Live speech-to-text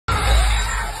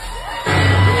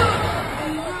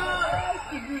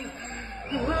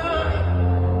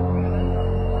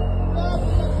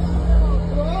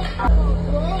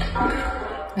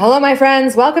Hello, my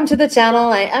friends. Welcome to the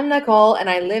channel. I am Nicole and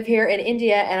I live here in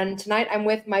India. And tonight I'm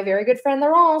with my very good friend,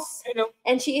 Laurence. Hello.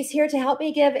 And she is here to help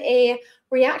me give a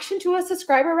reaction to a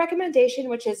subscriber recommendation,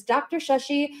 which is Dr.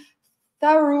 Shashi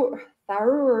Tharoor.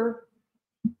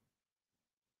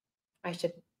 I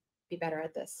should be better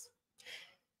at this.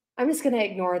 I'm just going to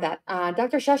ignore that.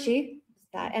 Dr. Shashi,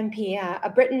 that MP,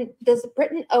 does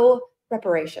Britain owe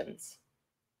reparations?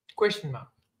 Question mark.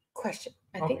 Question.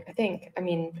 Okay. I think. I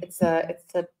mean, it's a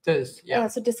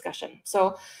discussion.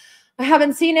 So I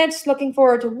haven't seen it. Looking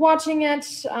forward to watching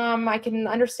it. I can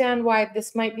understand why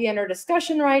this might be under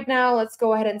discussion right now. Let's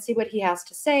go ahead and see what he has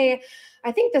to say.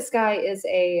 I think this guy is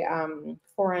a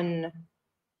foreign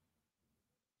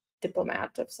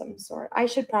diplomat of some sort. I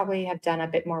should probably have done a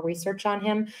bit more research on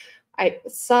him. I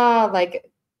saw like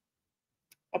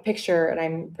a picture, and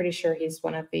I'm pretty sure he's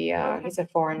one of the, he's a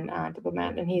foreign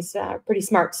diplomat, and he's pretty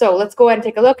smart. So let's go ahead and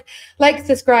take a look. Like,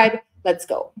 subscribe, let's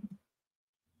go.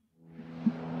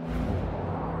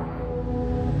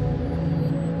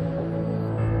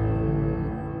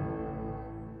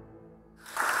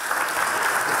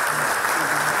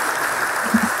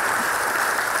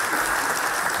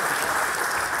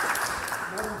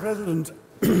 Madam President,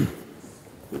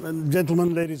 and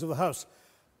gentlemen, ladies of the House,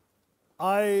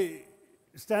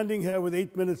 standing here with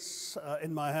 8 minutes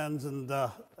in my hands and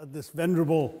at this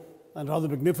venerable and rather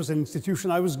magnificent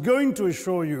institution, I was going to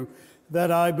assure you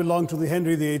that I belong to the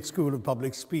Henry VIII School of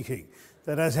Public Speaking,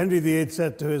 that as Henry VIII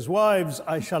said to his wives,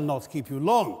 I shall not keep you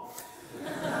long.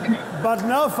 But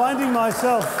now finding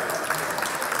myself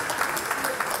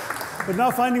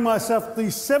the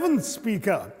 7th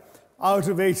speaker out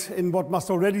of 8 in what must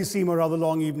already seem a rather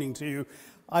long evening to you,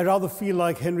 I rather feel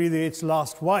like Henry VIII's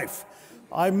last wife.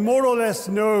 I more or less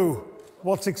know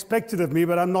what's expected of me,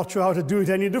 but I'm not sure how to do it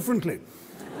any differently.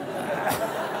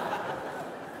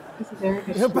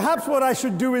 Perhaps what I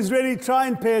should do is really try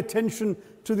and pay attention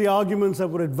to the arguments that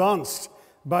were advanced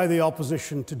by the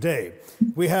opposition today.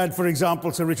 We had, for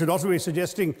example, Sir Richard Ottaway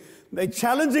suggesting,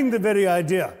 challenging the very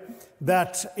idea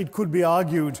that it could be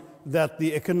argued that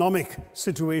the economic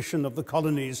situation of the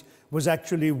colonies was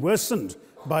actually worsened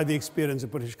by the experience of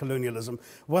British colonialism.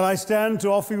 Well, I stand to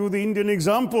offer you the Indian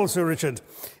example, Sir Richard.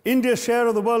 India's share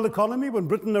of the world economy when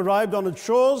Britain arrived on its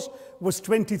shores was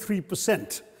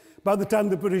 23%. By the time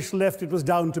the British left, it was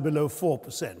down to below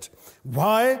 4%.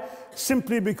 Why?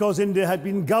 Simply because India had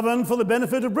been governed for the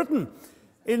benefit of Britain.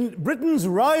 Britain's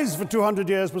rise for 200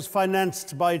 years was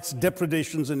financed by its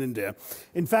depredations in India.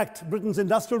 In fact, Britain's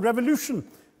industrial revolution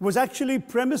was actually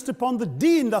premised upon the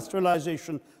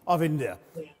deindustrialization of India.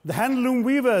 The handloom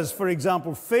weavers, for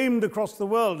example, famed across the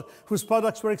world, whose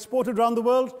products were exported around the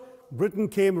world, Britain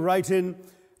came right in.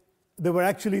 There were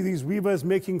actually these weavers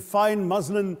making fine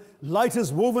muslin, light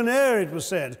as woven air, it was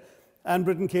said. And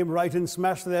Britain came right in,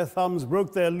 smashed their thumbs,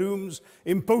 broke their looms,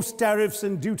 imposed tariffs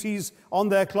and duties on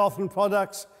their cloth and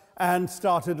products, and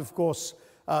started, of course,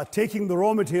 taking the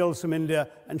raw materials from India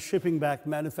and shipping back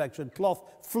manufactured cloth,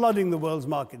 flooding the world's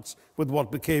markets with what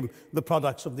became the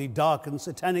products of the dark and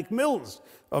satanic mills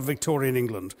of Victorian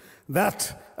England.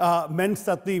 That meant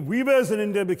that the weavers in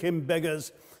India became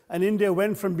beggars, and India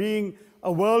went from being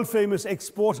a world-famous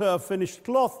exporter of finished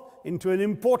cloth into an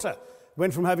importer,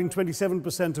 went from having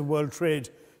 27% of world trade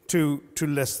to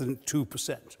less than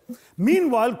 2%.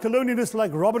 Meanwhile, colonialists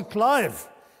like Robert Clive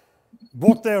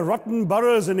bought their rotten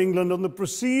boroughs in England on the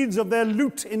proceeds of their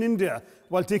loot in India,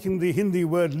 while taking the Hindi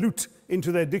word loot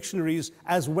into their dictionaries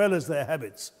as well as their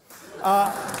habits.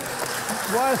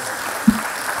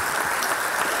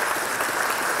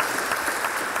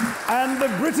 And the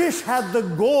British had the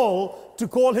gall to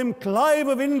call him Clive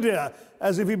of India,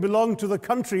 as if he belonged to the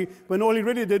country, when all he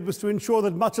really did was to ensure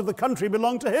that much of the country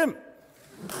belonged to him.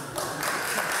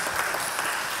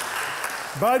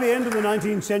 By the end of the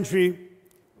 19th century,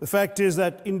 the fact is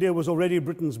that India was already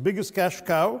Britain's biggest cash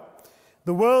cow,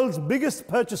 the world's biggest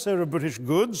purchaser of British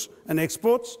goods and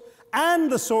exports,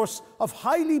 and the source of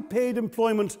highly paid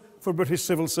employment for British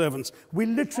civil servants. We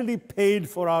literally paid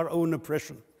for our own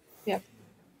oppression. Yep.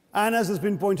 And as has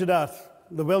been pointed out,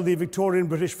 the wealthy Victorian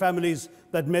British families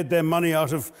that made their money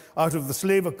out of the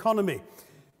slave economy.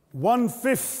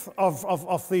 1/5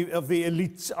 of the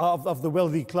elites of the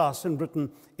wealthy class in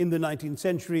Britain in the 19th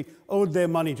century owed their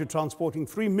money to transporting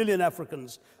 3 million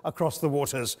Africans across the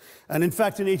waters. And in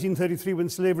fact, in 1833, when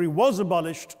slavery was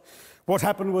abolished, what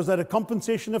happened was that a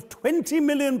compensation of £20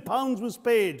 million was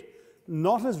paid,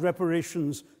 not as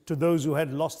reparations to those who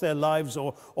had lost their lives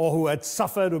or who had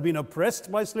suffered or been oppressed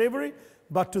by slavery,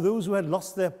 but to those who had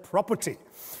lost their property.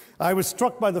 I was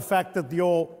struck by the fact that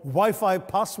your Wi-Fi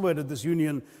password at this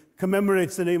union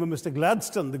commemorates the name of Mr.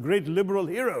 Gladstone, the great liberal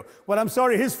hero. Well, I'm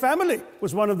sorry, his family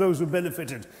was one of those who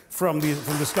benefited from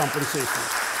this compensation.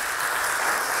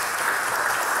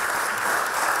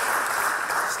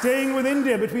 Staying with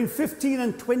India, between 15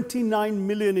 and 29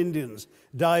 million Indians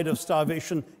died of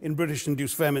starvation in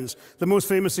British-induced famines. The most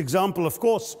famous example, of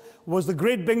course, was the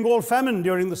Great Bengal Famine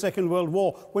during the Second World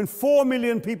War, when 4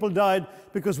 million people died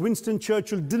because Winston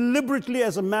Churchill deliberately,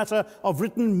 as a matter of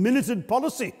written minuted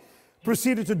policy,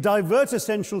 proceeded to divert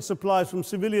essential supplies from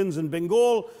civilians in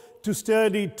Bengal to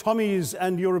sturdy Tommies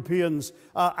and Europeans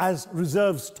as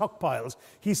reserve stockpiles.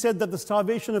 He said that the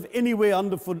starvation of anyway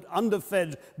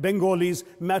underfed Bengalis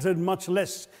mattered much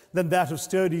less than that of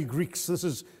sturdy Greeks. This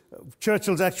is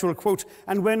Churchill's actual quote.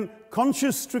 And when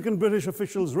conscience-stricken British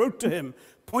officials wrote to him,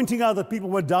 pointing out that people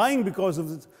were dying because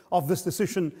of this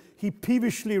decision, he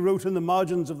peevishly wrote in the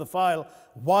margins of the file,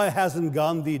 "Why hasn't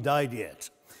Gandhi died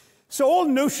yet?" So all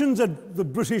notions that the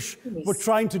British were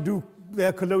trying to do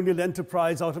their colonial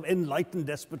enterprise out of enlightened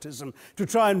despotism, to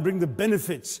try and bring the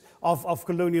benefits of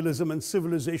colonialism and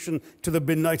civilization to the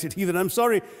benighted heathen. I'm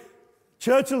sorry,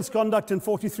 Churchill's conduct in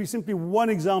 43 simply one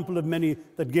example of many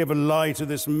that gave a lie to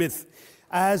this myth.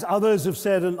 As others have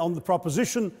said on the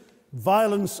proposition,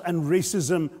 violence and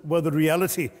racism were the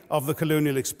reality of the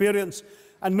colonial experience.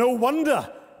 And no wonder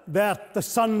that the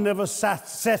sun never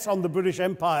set on the British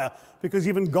Empire, because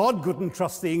even God couldn't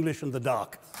trust the English in the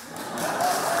dark.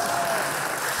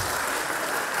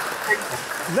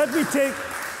 Let me take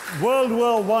World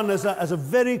War I as a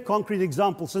very concrete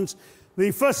example, since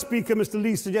the first speaker, Mr.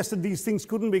 Lee, suggested these things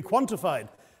couldn't be quantified.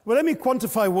 Well, let me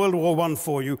quantify World War I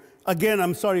for you. Again,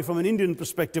 I'm sorry, from an Indian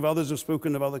perspective, others have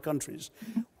spoken of other countries.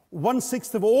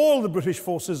 1/6 of all the British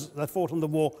forces that fought in the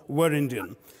war were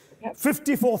Indian.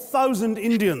 54,000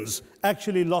 Indians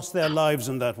actually lost their lives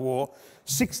in that war.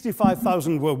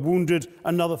 65,000 were wounded.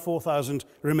 Another 4,000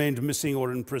 remained missing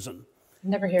or in prison.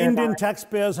 Never hear Indian about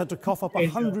taxpayers had to cough up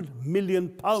 £100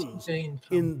 million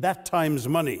in that time's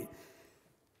money.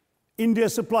 India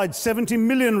supplied 70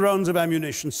 million rounds of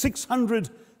ammunition,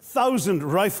 600,000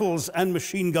 rifles and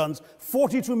machine guns,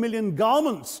 42 million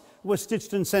garments were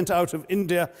stitched and sent out of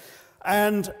India,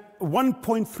 and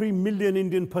 1.3 million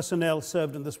Indian personnel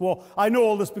served in this war. I know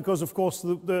all this because, of course,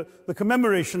 the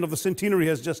commemoration of the centenary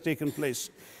has just taken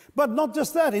place. But not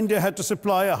just that, India had to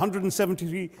supply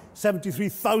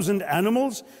 173,000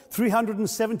 animals,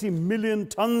 370 million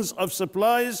tons of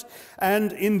supplies,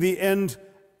 and in the end,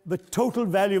 the total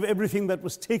value of everything that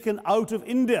was taken out of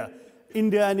India.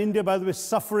 India, by the way,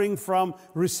 suffering from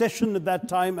recession at that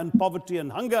time and poverty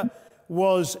and hunger,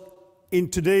 was, in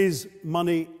today's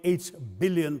money, £8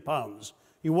 billion.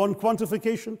 You want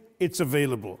quantification? It's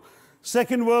available.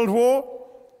 Second World War,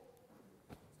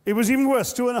 it was even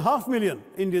worse, 2.5 million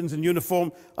Indians in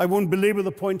uniform. I won't belabor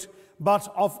the point, but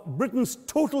of Britain's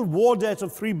total war debt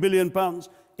of £3 billion,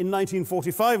 in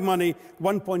 1945 money,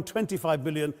 1.25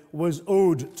 billion was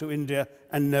owed to India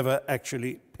and never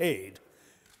actually paid.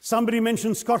 Somebody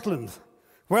mentioned Scotland.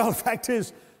 Well, the fact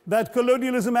is that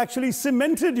colonialism actually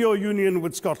cemented your union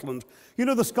with Scotland. You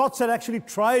know, the Scots had actually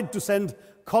tried to send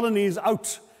colonies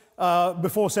out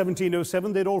before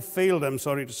 1707. They'd all failed, I'm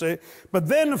sorry to say. But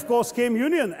then, of course, came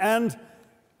union, and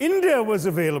India was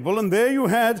available, and there you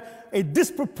had a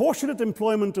disproportionate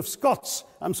employment of Scots.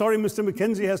 I'm sorry, Mr.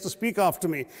 Mackenzie has to speak after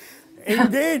me.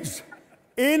 Engaged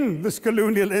in this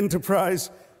colonial enterprise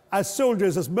as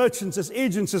soldiers, as merchants, as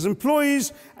agents, as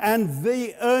employees, and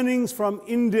the earnings from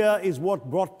India is what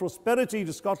brought prosperity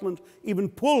to Scotland, even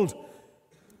pulled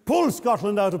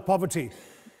Scotland out of poverty.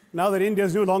 Now that India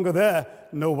is no longer there,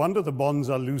 no wonder the bonds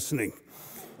are loosening.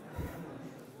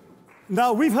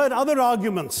 Now, we've heard other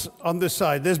arguments on this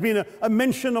side. There's been a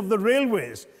mention of the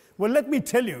railways. Well, let me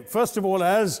tell you, first of all,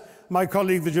 as my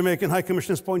colleague, the Jamaican High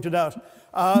Commissioner, has pointed out,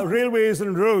 railways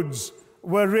and roads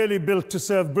were really built to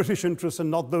serve British interests and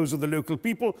not those of the local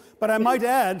people. But I might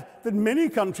add that many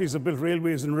countries have built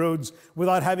railways and roads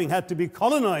without having had to be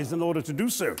colonized in order to do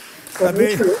so.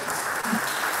 True.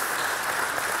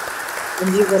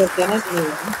 And you would have done it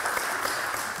anyway.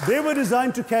 They were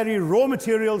designed to carry raw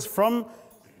materials from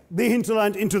the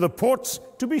hinterland into the ports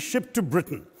to be shipped to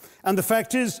Britain. And the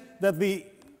fact is that the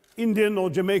Indian or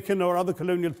Jamaican or other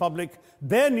colonial public,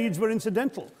 their needs were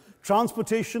incidental.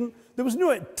 Transportation, there was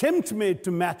no attempt made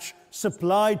to match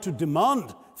supply to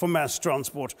demand for mass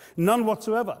transport, none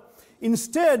whatsoever.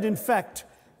 Instead, in fact,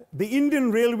 the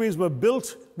Indian railways were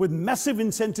built with massive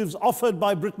incentives offered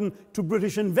by Britain to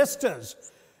British investors,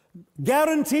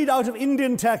 guaranteed out of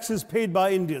Indian taxes paid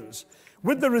by Indians,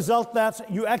 with the result that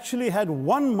you actually had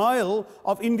 1 mile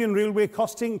of Indian railway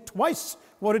costing twice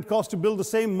what it cost to build the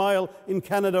same mile in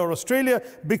Canada or Australia,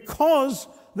 because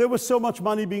there was so much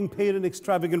money being paid in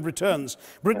extravagant returns.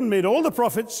 Britain made all the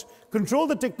profits, controlled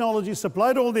the technology,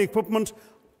 supplied all the equipment,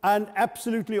 and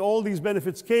absolutely all these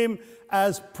benefits came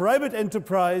as private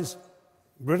enterprise,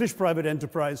 British private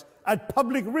enterprise, at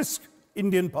public risk,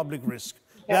 Indian public risk.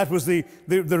 That was the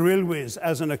railways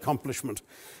as an accomplishment.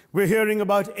 We're hearing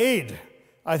about aid.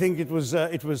 I think it was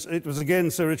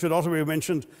again Sir Richard Ottaway who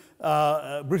mentioned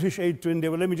British aid to India.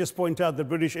 Well, let me just point out that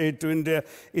British aid to India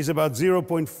is about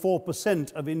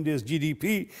 0.4% of India's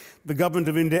GDP. The government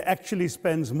of India actually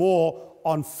spends more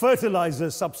on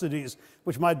fertilizer subsidies,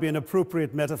 which might be an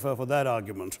appropriate metaphor for that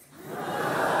argument.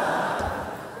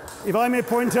 If I may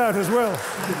point out as well,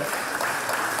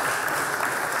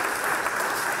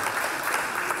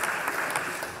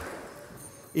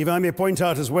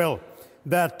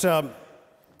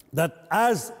 that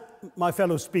as my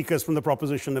fellow speakers from the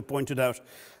proposition have pointed out,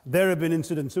 there have been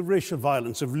incidents of racial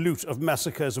violence, of loot, of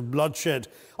massacres, of bloodshed,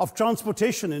 of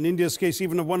transportation, in India's case,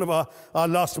 even of one of our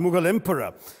last Mughal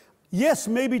emperor. Yes,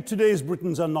 maybe today's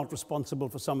Britons are not responsible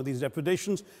for some of these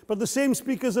depredations, but the same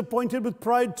speakers have pointed with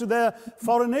pride to their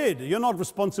foreign aid. You're not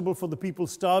responsible for the people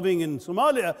starving in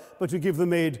Somalia, but you give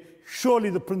them aid. Surely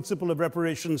the principle of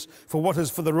reparations for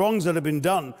the wrongs that have been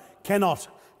done cannot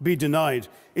be denied.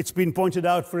 It's been pointed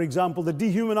out, for example, the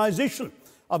dehumanization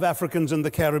of Africans in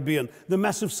the Caribbean, the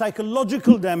massive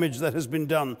psychological damage that has been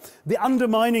done, the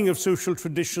undermining of social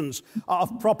traditions,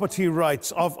 of property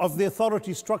rights, of the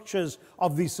authority structures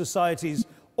of these societies,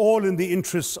 all in the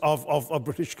interests of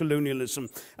British colonialism.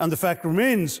 And the fact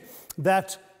remains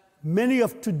that many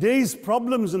of today's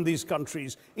problems in these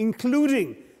countries,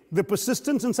 including the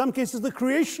persistence, in some cases the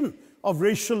creation of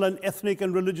racial and ethnic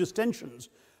and religious tensions,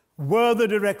 were the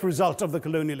direct result of the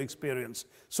colonial experience.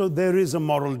 So there is a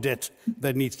moral debt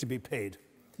that needs to be paid.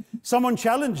 Someone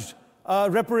challenged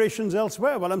reparations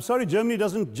elsewhere. Well, I'm sorry, Germany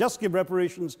doesn't just give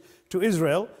reparations to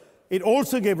Israel. It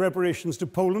also gave reparations to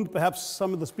Poland. Perhaps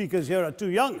some of the speakers here are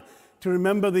too young to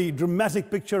remember the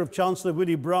dramatic picture of Chancellor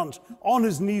Willy Brandt on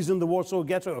his knees in the Warsaw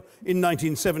Ghetto in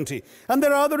 1970. And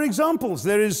there are other examples.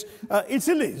 There is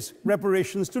Italy's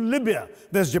reparations to Libya.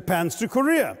 There's Japan's to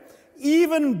Korea.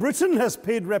 Even Britain has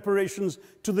paid reparations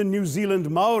to the New Zealand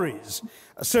Maoris.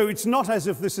 So it's not as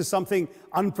if this is something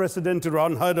unprecedented or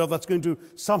unheard of that's going to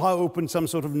somehow open some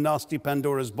sort of nasty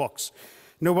Pandora's box.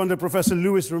 No wonder Professor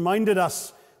Lewis reminded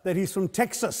us that he's from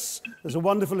Texas. There's a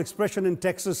wonderful expression in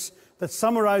Texas that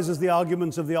summarizes the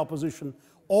arguments of the opposition: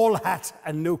 all hat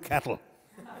and no cattle.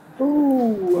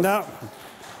 Ooh. Now,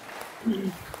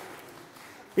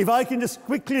 if I can just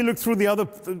quickly look through the other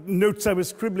notes I was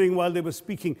scribbling while they were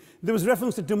speaking, there was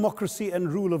reference to democracy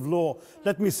and rule of law.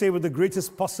 Let me say with the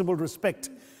greatest possible respect,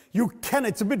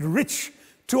 it's a bit rich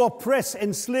to oppress,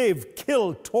 enslave,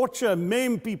 kill, torture,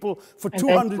 maim people for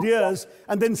 200 years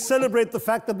and then celebrate the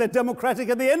fact that they're democratic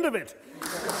at the end of it.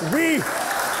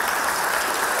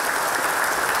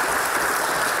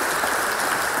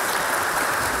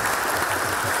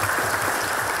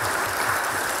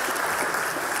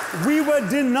 We were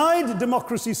denied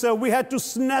democracy, sir. We had to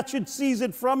snatch it, seize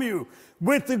it from you.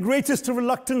 With the greatest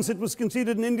reluctance, it was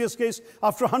conceded in India's case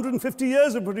after 150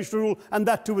 years of British rule, and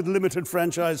that too with limited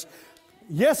franchise.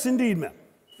 Yes, indeed, ma'am.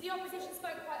 The opposition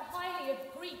spoke quite highly of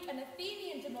Greek and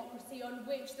Athenian democracy on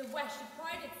which the West should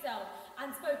pride itself,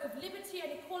 and spoke of liberty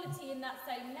and equality in that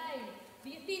same name.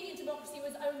 The Athenian democracy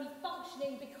was only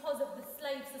functioning because of the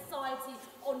slave society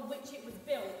on which it was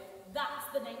built. That's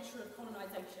the nature of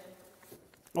colonisation.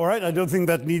 All right, I don't think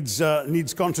that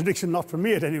needs contradiction, not from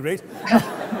me at any rate.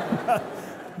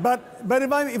 but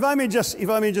if I may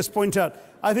just point out,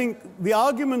 I think the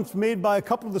arguments made by a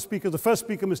couple of the speakers, the first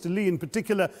speaker, Mr. Lee in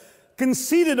particular,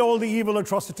 conceded all the evil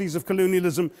atrocities of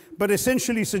colonialism, but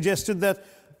essentially suggested that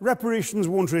reparations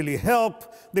won't really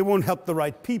help. They won't help the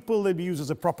right people. They'll be used as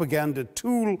a propaganda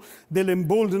tool. They'll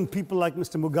embolden people like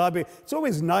Mr. Mugabe. It's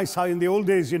always nice how in the old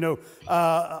days,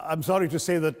 I'm sorry to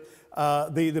say that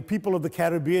the people of the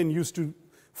Caribbean used to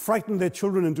frighten their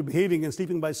children into behaving and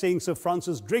sleeping by saying Sir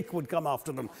Francis Drake would come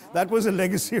after them. That was a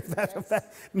legacy of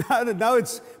that. Now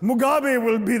it's Mugabe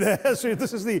will be there. So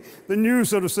this is the new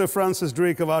sort of Sir Francis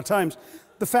Drake of our times.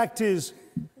 The fact is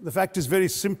very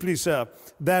simply, sir,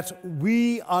 that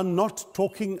we are not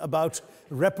talking about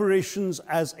reparations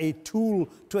as a tool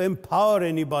to empower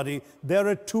anybody. They're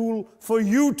a tool for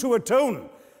you to atone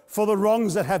for the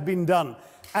wrongs that have been done.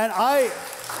 And I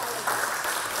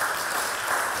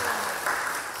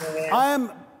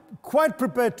am quite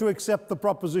prepared to accept the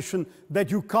proposition that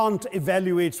you can't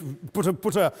evaluate,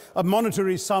 put a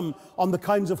monetary sum on the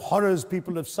kinds of horrors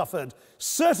people have suffered.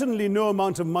 Certainly no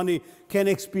amount of money can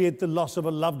expiate the loss of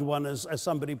a loved one, as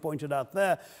somebody pointed out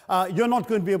there. You're not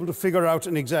going to be able to figure out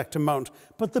an exact amount.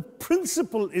 But the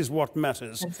principle is what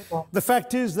matters. The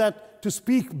fact is that to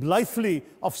speak blithely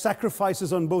of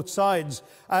sacrifices on both sides,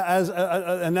 as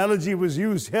an analogy was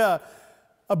used here,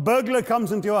 a burglar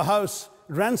comes into your house,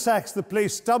 ransacks the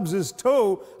place, stubs his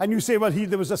toe, and you say, well,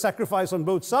 there was a sacrifice on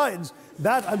both sides.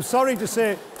 That, I'm sorry to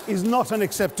say, is not an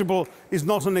acceptable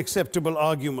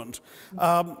argument.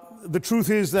 The truth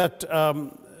is that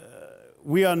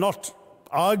we are not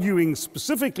arguing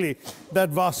specifically that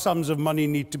vast sums of money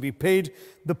need to be paid.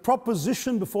 The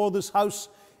proposition before this House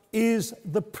is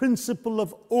the principle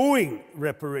of owing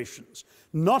reparations,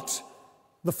 not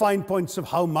the fine points of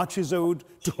how much is owed,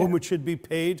 to whom it should be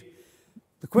paid.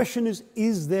 The question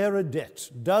is there a debt?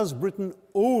 Does Britain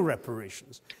owe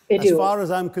reparations? As far as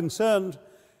I'm concerned,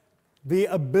 the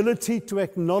ability to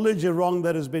acknowledge a wrong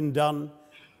that has been done,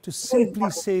 to simply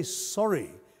say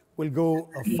sorry, will go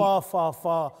a far, far,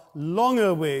 far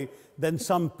longer way than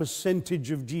some percentage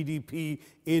of GDP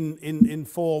in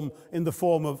the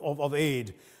form of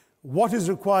aid. What is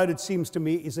required, it seems to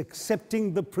me, is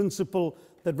accepting the principle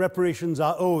that reparations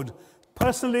are owed.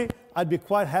 Personally, I'd be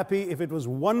quite happy if it was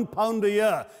 £1 a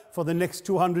year for the next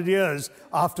 200 years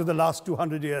after the last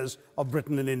 200 years of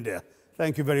Britain and India.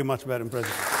 Thank you very much, Madam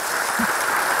President.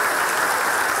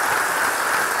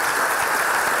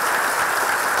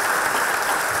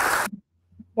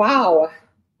 Wow,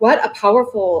 what a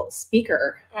powerful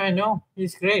speaker. I know,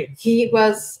 he's great. He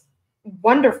was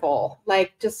wonderful.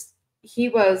 Like, just, he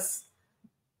was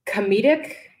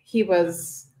comedic. He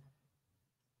was,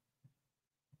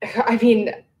 I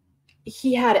mean,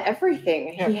 he had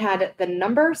everything. Yeah. He had the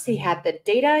numbers, he had the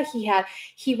data,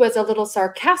 he was a little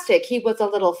sarcastic, he was a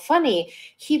little funny,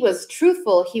 he was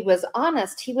truthful, he was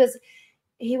honest, he was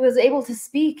able to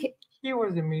speak. He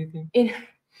was amazing.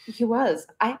 He was.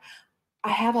 I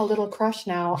have a little crush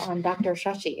now on Dr.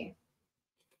 Shashi.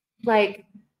 Like,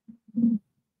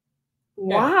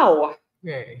 wow.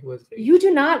 Yeah, he was. You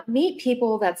do not meet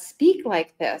people that speak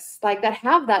like this, like that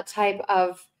have that type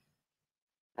of,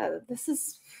 this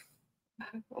is, I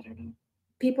don't know,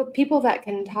 people that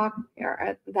can talk,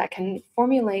 or that can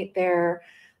formulate their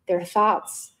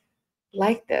thoughts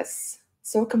like this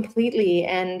so completely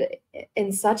and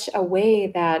in such a way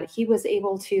that he was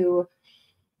able to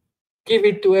give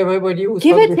it to everybody.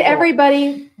 Give it to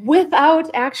everybody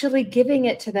without actually giving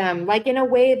it to them, like in a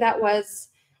way that was,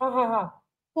 ha ha ha.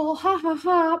 Well, ha ha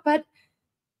ha, but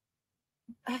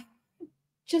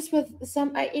just with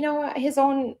some, you know, his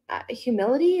own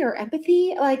humility or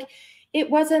empathy. Like, it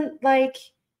wasn't like,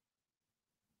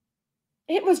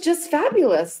 it was just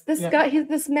fabulous. This guy,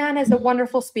 this man is a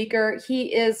wonderful speaker.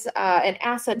 He is an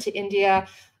asset to India.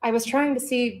 I was trying to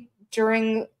see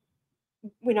during,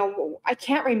 you know, I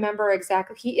can't remember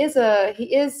exactly. He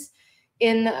is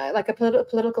in like a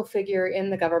political figure in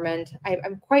the government.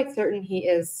 I'm quite certain he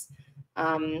is.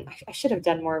 I should have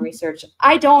done more research.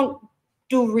 I don't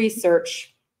do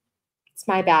research. It's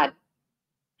my bad.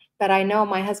 But I know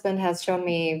my husband has shown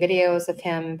me videos of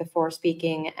him before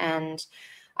speaking, and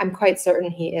I'm quite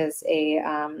certain he is a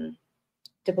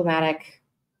diplomatic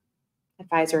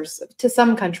advisor to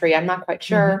some country. I'm not quite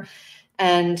sure.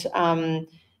 And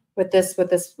with this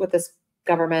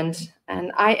government,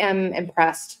 and I am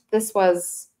impressed. This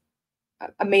was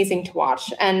amazing to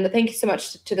watch, and thank you so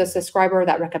much to the subscriber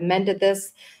that recommended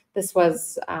this. This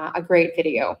was a great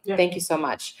video. Thank you so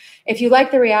much. If you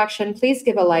like the reaction, please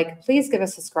give a like, please give a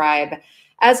subscribe.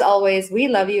 As always, we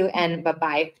love you, and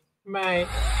bye-bye.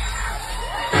 Bye.